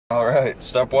All right,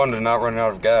 step one to not running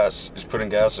out of gas is putting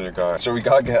gas in your car. So we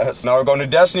got gas. Now we're going to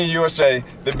Destiny USA,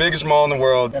 the biggest mall in the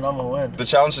world. And I'm gonna win. The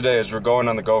challenge today is we're going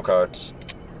on the go-karts.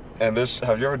 And this,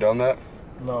 have you ever done that?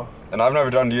 No. And I've never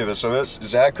done it either, so this,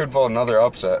 Zach could pull another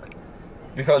upset.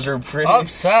 Because we're pretty...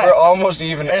 Upset? We're almost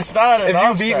even. It's not an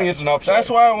upset. If you beat me, it's an upset. That's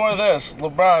why I wore this.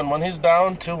 LeBron, when he's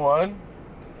down 2-1,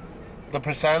 the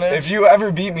percentage... If you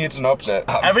ever beat me, it's an upset.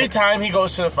 Every time he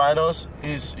goes to the finals,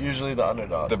 he's usually the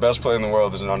underdog. The best player in the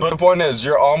world is an underdog. But the point is,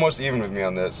 you're almost even with me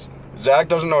on this. Zach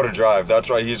doesn't know how to drive. That's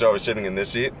why he's always sitting in this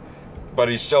seat. But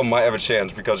he still might have a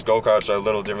chance because go-karts are a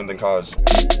little different than cars.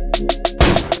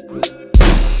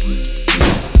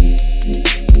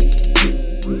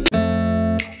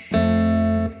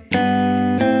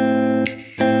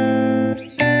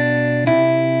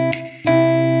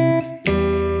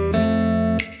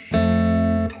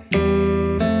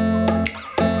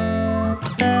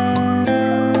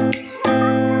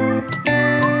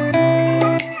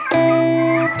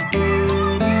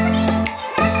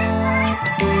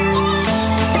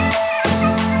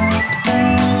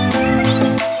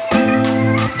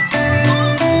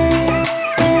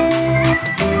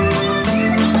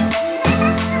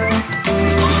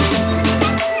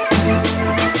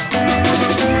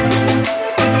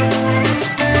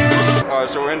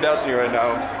 So we're in Destiny right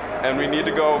now, and we need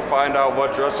to go find out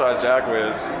what dress size Zach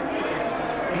wears.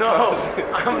 No,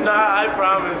 I'm not, I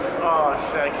promise. Oh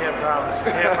shit, I can't promise,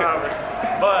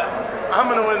 But I'm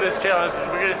gonna win this challenge.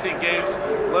 We're gonna see Gabe's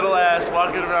little ass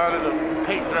walking around in a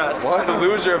pink dress. Well, the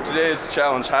loser of today's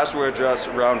challenge has to wear a dress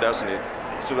around Destiny.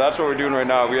 So that's what we're doing right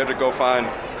now. We have to go find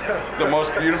the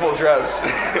most beautiful dress.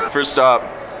 First stop,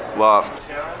 Loft.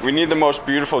 We need the most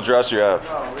beautiful dress you have.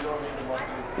 No, we don't need the most.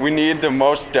 We need the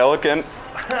most delicate.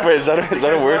 Wait, is that a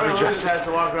word for dresses? Has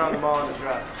to walk around the mall in a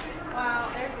dress. Well,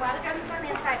 there's a lot of dresses on the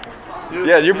inside this fall.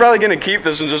 Yeah, you're probably gonna keep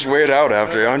this and just wear it out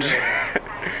after, aren't you?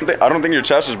 I don't think your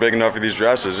chest is big enough for these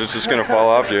dresses. It's just gonna fall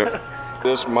off you.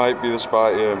 This might be the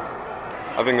spot, yeah.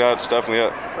 I think that's definitely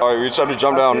it. All right, we just have to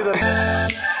jump down.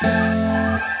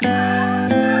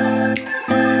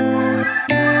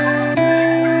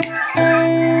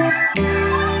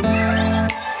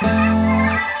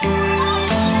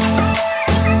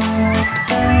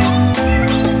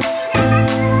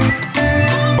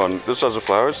 This has the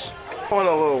flowers. I want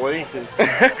a little lengthy.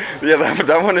 Yeah,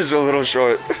 that one is a little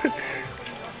short.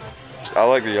 I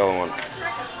like the yellow one.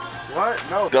 What?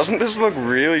 No. Doesn't this look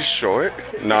really short?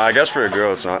 No, I guess for a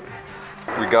girl it's not.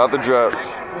 We got the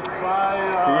dress.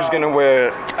 Who's gonna wear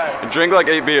it? Drink like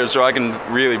 8 beers so I can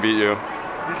really beat you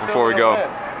before we go.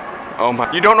 Oh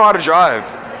my! You don't know how to drive.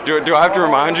 Do I have to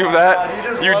remind you of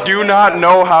that? You do not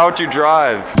know how to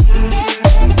drive.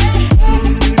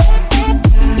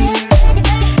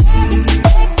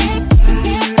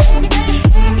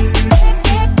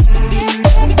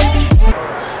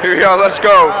 Here we go, let's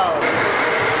go.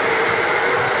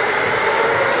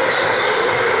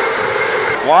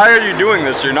 Why are you doing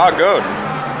this? You're not good.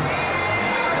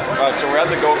 Alright, so we're at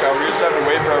the go-kart. We just have to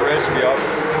wait for our race to be up.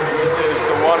 It's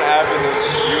the one after this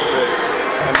youth race.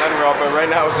 And then we're up. But right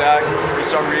now, Zach, for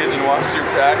some reason, wants to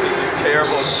practice his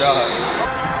terrible shots.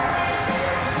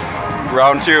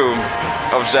 Round 2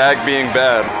 of Zach being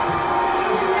bad.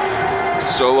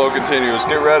 Solo continues.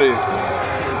 Get ready.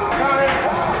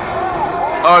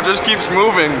 Oh, it just keeps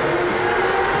moving. 1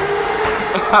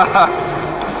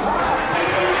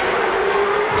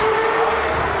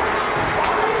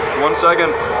 second.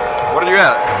 What are you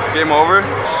at? Game over?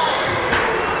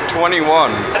 21.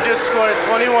 I just scored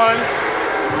 21.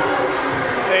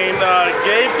 And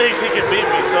Gabe thinks he can beat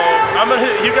me, so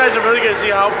you guys are really gonna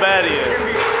see how bad he is.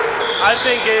 I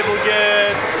think Gabe will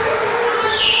get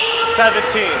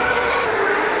 17.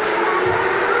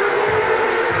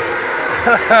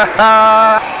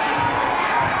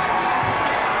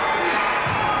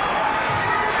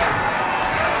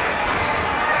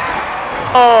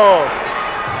 Oh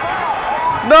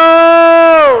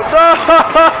no! No!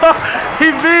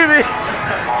 He beat me!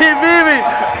 He beat me!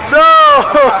 No!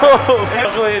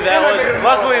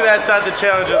 Luckily that's not the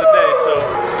challenge of the day, so.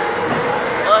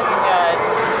 Looking good.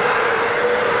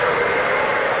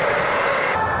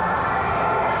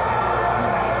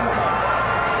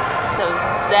 So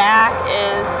Zach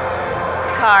is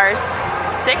car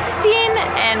 16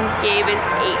 and Gabe is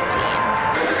 18.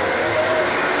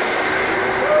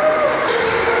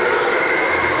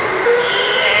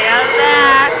 There goes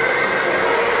Zach.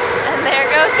 And there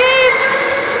goes Gabe.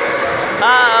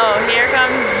 Uh-oh, here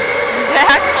comes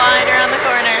Zach flying around the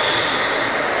corner.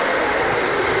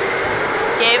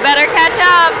 Gabe better catch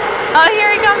up. Oh,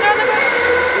 here he comes around the corner.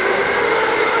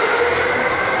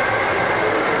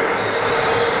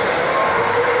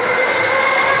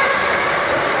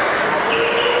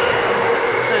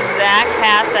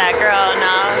 past that girl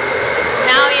now.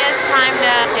 Now he has time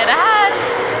to get ahead.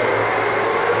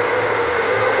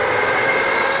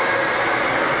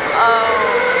 Oh.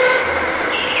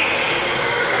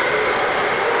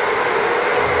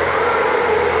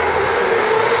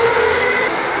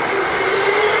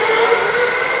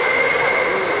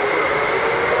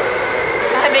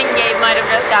 I think Gabe might have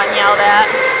just gotten yelled at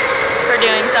for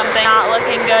doing something not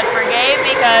looking good for Gabe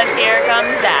because here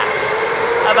comes Zach,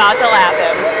 about to lap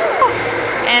him.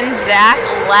 And Zach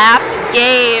lapped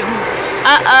Gabe.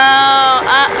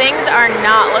 Things are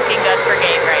not looking good for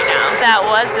Gabe right now. That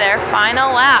was their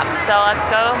final lap, so let's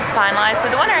go finalize who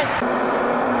the winners.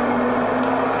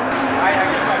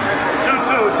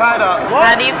 2-2, tied up. What?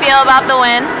 How do you feel about the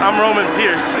win? I'm Roman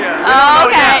Pierce. Yeah. Oh,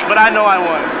 okay. But I know I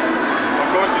won. Of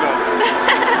course you don't.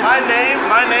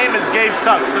 My name is Gabe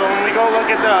Sucks, so when we go look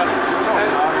at the...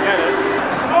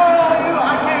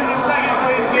 I came in second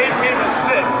place, Gabe came in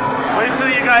sixth. Wait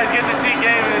till you guys get to see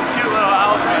Gabe in his cute little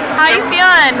outfit. How you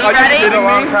feeling? You ready? It's a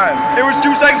long time. It was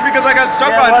 2 seconds because I got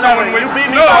stuck on someone. You beat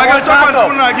me no, by I got one stuck on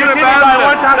taco. someone and I You couldn't beat me pass by it.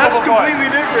 one taco That's before.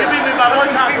 completely different. You beat me by one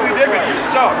taco completely different. You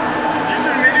before. suck. You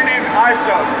should have made your name I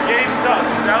Suck. Gabe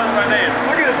Sucks. That was my name.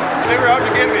 Look at this. They were out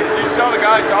to get me. You saw the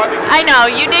guy talking. I know,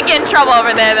 you did get in trouble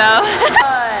over there though.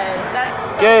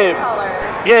 That's Gabe. color.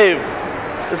 Gabe.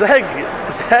 Is that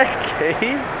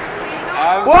Gabe?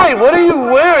 Why? What are you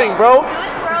wearing, bro?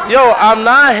 Yo, I'm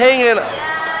not hanging.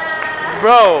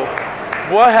 Bro,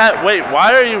 wait,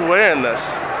 why are you wearing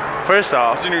this? First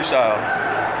off. It's a new style.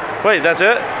 Wait, that's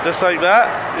it? Just like that?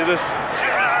 You just...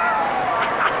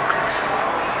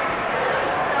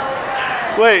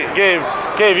 Wait, Gabe,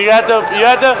 you got the,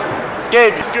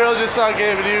 Gabe, this girl just saw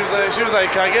Gabe and she was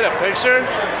like, can I get a picture?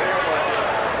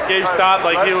 Gabe stopped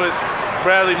like he was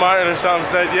Bradley Martin or something,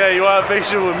 said, yeah, you want a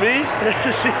picture with me?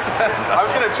 She said, no. I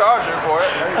was going to charge her for it.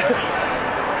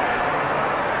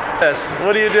 Yes,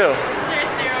 what do you do? Your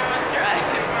serum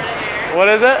moisturizer for the hair. What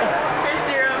is it? Your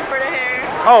serum for the hair.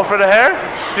 Oh, for the hair?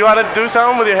 Do you want to do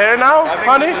something with your hair now, I think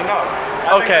honey? this is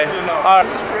enough. Okay. This is enough. All right.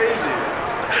 This is crazy.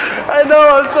 I know,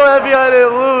 I'm so happy I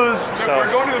didn't lose. Dude, So. we're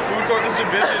going to the food court. This is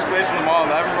the busiest place in the mall,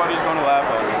 and everybody's going to laugh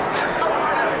at me.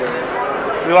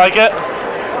 You like it?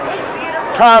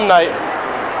 Prom night.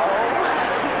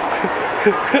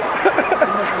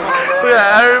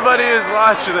 Yeah, everybody is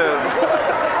watching it.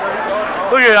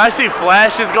 Look at it, I see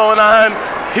flashes going on.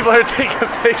 People are taking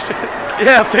pictures.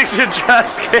 Yeah, fix your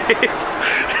dress, Gabe.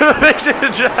 Fix your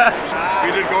dress.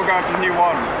 We did go-karts and he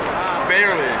won.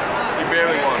 Barely. He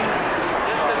barely won.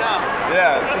 Just enough.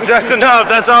 Yeah. Just enough,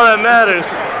 that's all that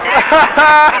matters.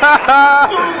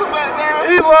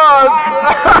 He lost.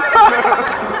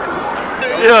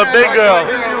 Yeah, big girl.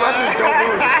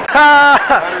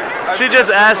 She just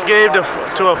asked Gabe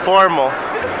to a formal.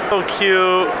 So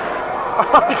cute.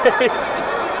 Okay.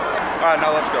 Alright,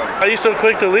 now let's go. Why are you so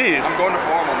quick to leave? I'm going to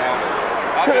formal now.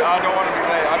 I don't want to be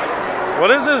late. What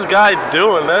is this guy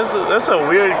doing? That's a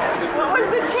weird... What was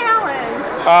the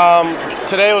challenge?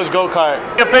 Today was go-kart.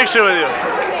 Take a picture with you.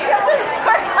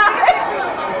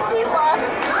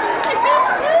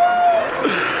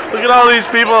 Look at all these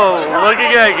people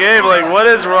looking at Gabe like, what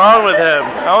is wrong with him?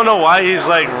 I don't know why he's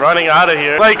like running out of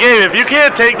here. Like, Gabe, if you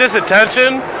can't take this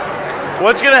attention,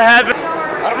 what's gonna happen?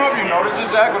 I don't know if you noticed this,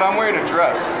 Zach, but I'm wearing a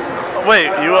dress. Wait,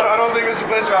 you... I don't think this is a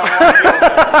place where I want to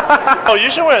be. Oh, you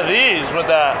should wear these with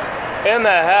that, and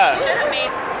that hat.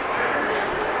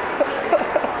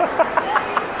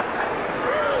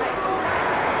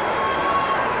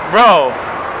 Bro,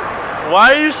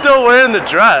 why are you still wearing the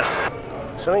dress?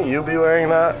 Shouldn't you be wearing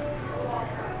that?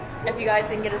 If you guys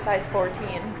didn't get a size 14,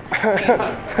 maybe. Is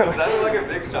that like a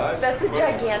big size? That's a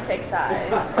gigantic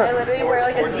size. I literally wear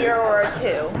like a 0 or a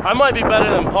 2. I might be better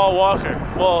than Paul Walker.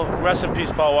 Well, rest in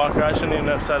peace, Paul Walker. I shouldn't even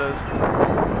have said his.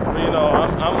 But you know,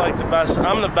 I'm like the best.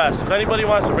 I'm the best. If anybody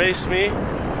wants to race me,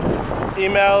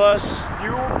 email us.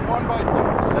 You won by 2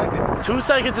 seconds. 2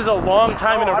 seconds is a long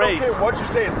time in a race. I don't care what you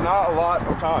say, it's not a lot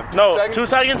of time. 2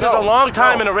 seconds is a long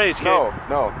time in a race, Gabe.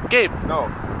 No. Gabe,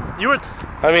 No. you were...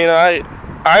 I mean,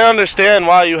 I understand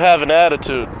why you have an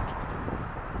attitude.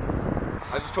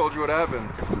 I just told you what happened.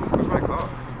 Where's my car?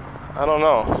 I don't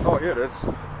know. Oh, here it is.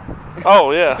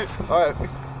 Oh, yeah. Alright.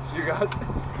 See you guys.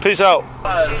 Peace out.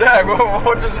 Zach,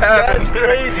 what just happened? That's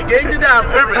crazy. Gabe did that on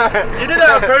purpose. You did that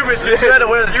on purpose because you had to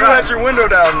wear the You dress. had your window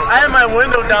down. I had my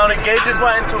window down and Gabe just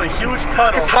went into a huge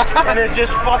puddle and it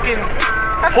just fucking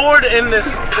poured in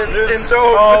this.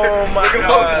 Oh my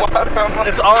god.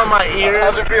 It's all in my ears.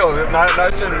 How's it feel? Is it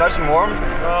nice and warm?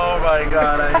 Oh my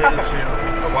god, I hate you.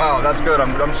 Wow, that's good.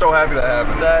 I'm so happy that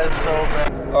happened. That is so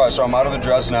bad. Alright, so I'm out of the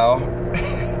dress now.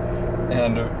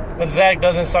 And But Zach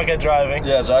doesn't suck at driving.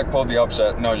 Yeah, Zach pulled the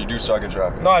upset. No, you do suck at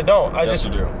driving. No, I don't. I Yes, just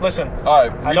you do. listen. All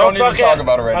right, we don't need to talk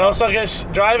about it right now. I don't suck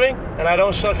at driving, and I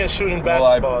don't suck at shooting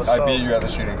basketball. Well, I beat you at the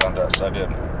shooting contest. I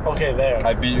did. Okay, there.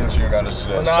 I beat you in the shooting contest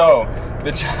today. Well, now, so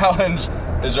the challenge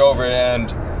is over,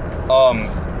 and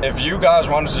if you guys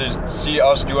want to see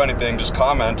us do anything, just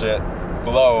comment it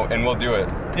below, and we'll do it.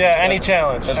 Yeah, any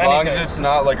challenge. As long as it's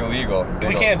not like illegal.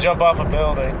 We can't jump off a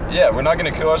building. Yeah, we're not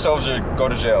gonna kill ourselves or go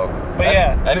to jail. But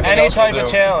any type of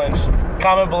challenge,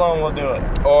 comment below and we'll do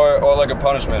it. Or like a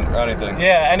punishment or anything.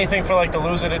 Yeah, anything for like the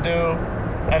loser to do.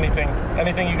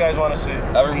 Anything you guys want to see.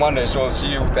 Every Monday, so we'll see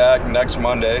you back next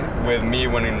Monday with me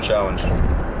winning the challenge.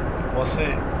 We'll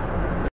see.